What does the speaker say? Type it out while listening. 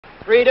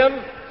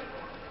Freedom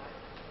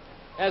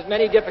has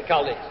many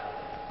difficulties,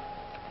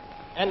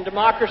 and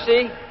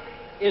democracy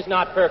is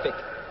not perfect.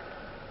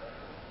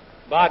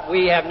 But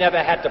we have never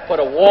had to put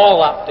a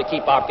wall up to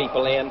keep our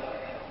people in,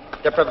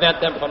 to prevent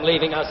them from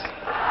leaving us.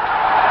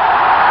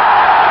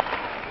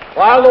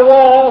 While the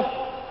wall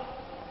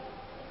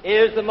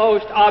is the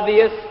most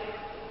obvious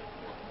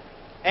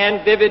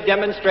and vivid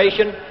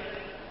demonstration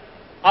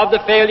of the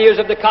failures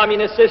of the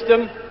communist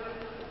system,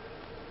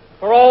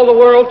 for all the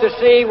world to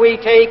see, we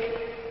take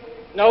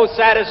no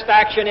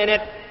satisfaction in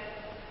it,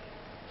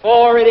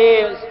 for it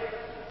is,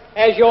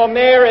 as your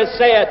mayor has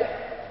said,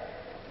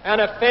 an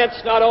offense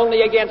not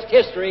only against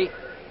history,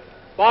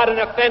 but an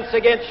offense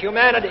against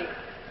humanity,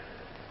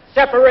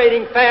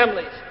 separating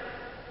families,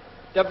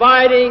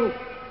 dividing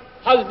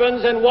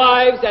husbands and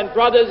wives and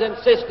brothers and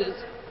sisters,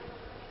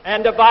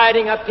 and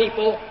dividing a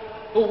people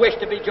who wish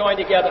to be joined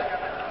together.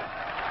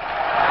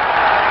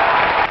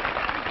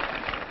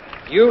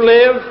 You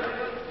live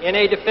in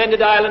a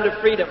defended island of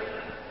freedom,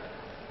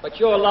 but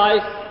your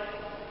life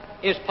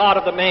is part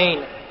of the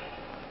main.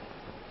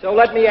 So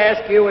let me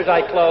ask you as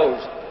I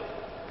close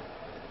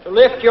to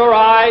lift your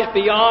eyes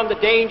beyond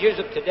the dangers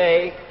of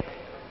today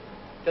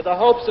to the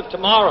hopes of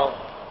tomorrow,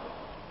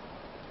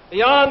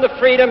 beyond the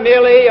freedom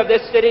merely of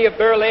this city of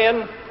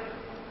Berlin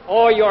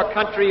or your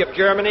country of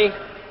Germany,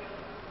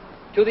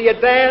 to the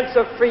advance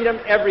of freedom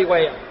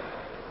everywhere,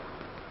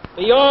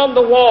 beyond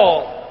the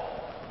wall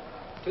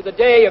to the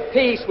day of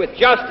peace with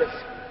justice,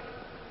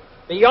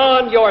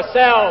 beyond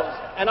yourselves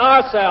and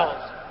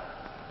ourselves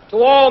to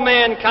all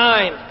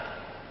mankind.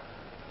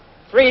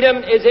 Freedom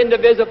is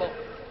indivisible,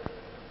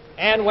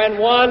 and when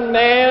one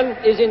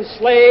man is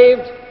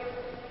enslaved,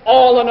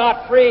 all are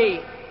not free.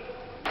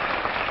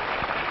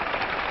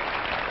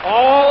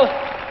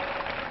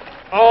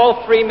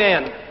 All free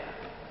men,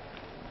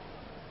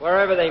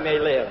 wherever they may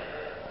live,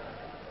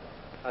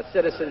 are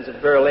citizens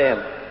of Berlin.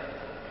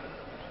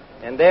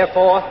 And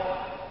therefore,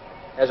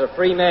 as a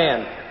free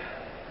man,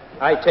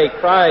 I take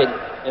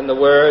pride in the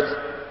words,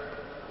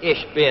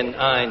 Ich bin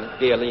ein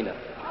Berliner.